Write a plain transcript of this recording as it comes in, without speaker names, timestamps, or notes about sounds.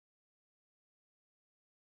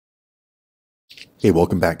Hey,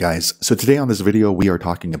 welcome back guys. So today on this video, we are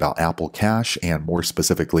talking about Apple Cash, and more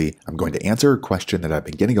specifically, I'm going to answer a question that I've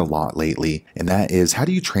been getting a lot lately, and that is, how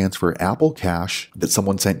do you transfer Apple Cash that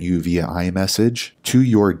someone sent you via iMessage to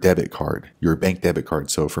your debit card, your bank debit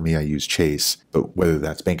card? So for me, I use Chase, but whether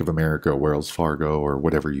that's Bank of America, Wells Fargo, or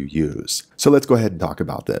whatever you use. So let's go ahead and talk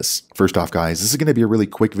about this. First off, guys, this is going to be a really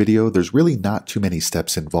quick video. There's really not too many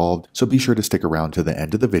steps involved, so be sure to stick around to the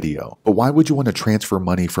end of the video. But why would you want to transfer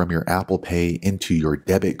money from your Apple Pay into your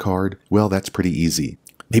debit card? Well, that's pretty easy.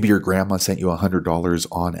 Maybe your grandma sent you $100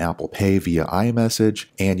 on Apple Pay via iMessage,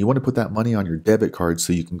 and you want to put that money on your debit card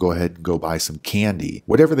so you can go ahead and go buy some candy.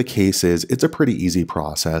 Whatever the case is, it's a pretty easy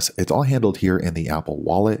process. It's all handled here in the Apple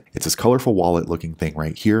Wallet. It's this colorful wallet looking thing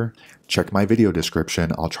right here. Check my video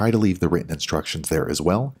description. I'll try to leave the written instructions there as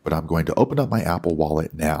well, but I'm going to open up my Apple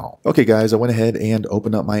Wallet now. Okay guys, I went ahead and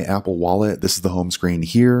opened up my Apple Wallet. This is the home screen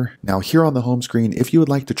here. Now here on the home screen, if you would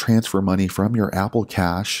like to transfer money from your Apple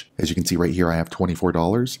Cash, as you can see right here, I have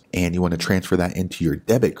 $24, and you want to transfer that into your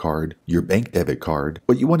debit card, your bank debit card,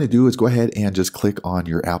 what you want to do is go ahead and just click on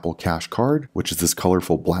your Apple Cash card, which is this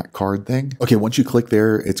colorful black card thing. Okay, once you click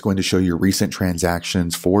there, it's going to show your recent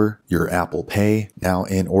transactions for your Apple Pay. Now,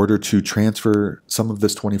 in order to transfer some of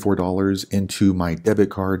this $24 into my debit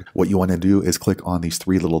card, what you want to do is click on these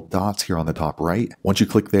three little dots here on the top right. Once you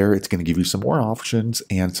click there, it's going to give you some more options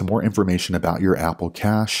and some more information about your Apple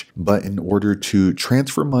Cash. But in order to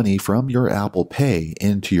transfer money from your Apple Pay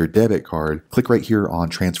into your debit card, click right here on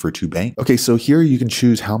Transfer to Bank. Okay, so here you can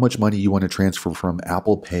choose how much money you want to transfer from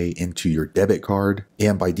Apple Pay into your debit card.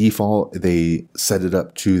 And by default, they set it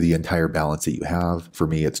up to the entire balance that you have. For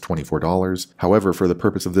me, it's $24. However, for the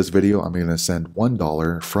purpose of this video, I'm going to send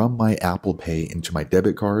 $1 from my Apple Pay into my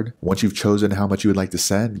debit card. Once you've chosen how much you would like to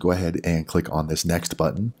send, go ahead and click on this next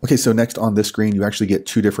button. Okay, so next on this screen, you actually get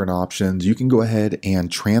two different options. You can go ahead and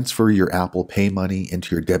transfer your Apple Pay money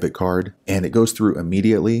into your debit card, and it goes through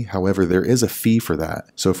immediately. However, there is a fee for that.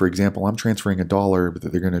 So for example, I'm transferring $1, but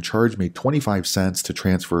they're going to charge me 25 cents to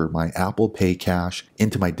transfer my Apple Pay cash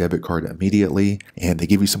into my debit card immediately. And they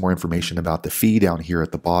give you some more information about the fee down here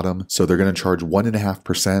at the bottom. So they're going to charge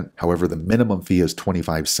 1.5%. However, the minimum fee is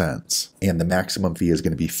 25 cents and the maximum fee is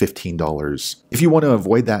going to be $15. If you want to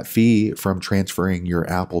avoid that fee from transferring your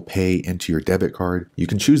Apple Pay into your debit card, you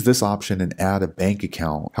can choose this option and add a bank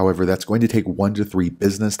account. However, that's going to take 1 to 3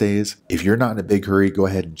 business days. If you're not in a big hurry, go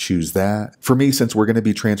ahead and choose that. For me, since we're going to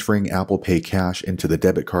be transferring Apple Pay cash into the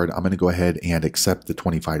debit card, I'm going to go ahead and accept the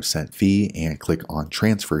 25-cent fee and click on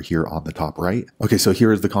transfer here on the top right. Okay, so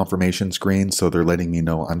here is the confirmation screen. So they're letting me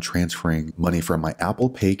know I'm transferring money from my Apple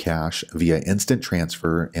Pay cash via instant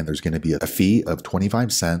transfer, and there's going to be a fee of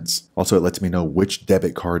 25 cents. Also, it lets me know which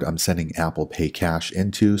debit card I'm sending Apple Pay cash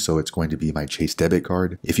into. So it's going to be my Chase debit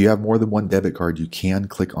card. If you have more than one debit card, you can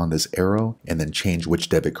click on this arrow and then change which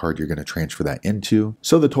debit card you're going to transfer that into.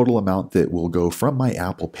 So the total amount that will go from my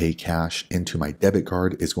Apple Pay cash into my debit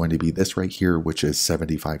card is going to be this right here, which is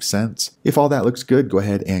 75 cents. If all that looks good, go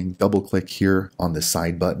ahead and double click here on the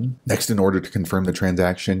side button. Next, in order to confirm the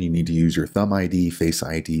transaction, you need to use your Thumb ID, Face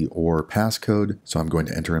ID, or passcode. So I'm going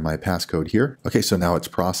to enter in my passcode here. Okay, so now it's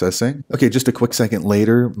processing. Okay, just a quick second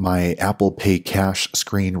later, my Apple Pay cash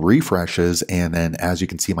screen refreshes, and then as you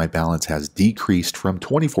can see, my balance has decreased from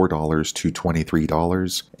 $24 to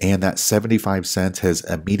 $23, and that 75 cents has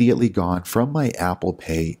immediately gone from my Apple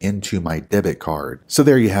Pay into my debit card. So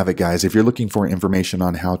there you have it, guys. If you're looking for information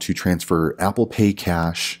on how to transfer Apple Pay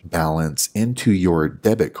cash balance into your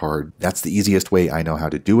debit card, that's the easiest way I know how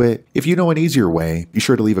to do it. If you know an easier way, be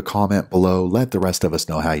sure to leave a comment below. Let the rest of us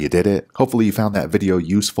know how you did it. Hopefully you found that video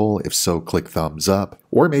useful. If so, click thumbs up,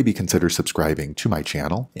 or maybe consider subscribing to my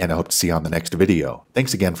channel, and I hope to see you on the next video.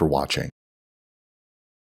 Thanks again for watching.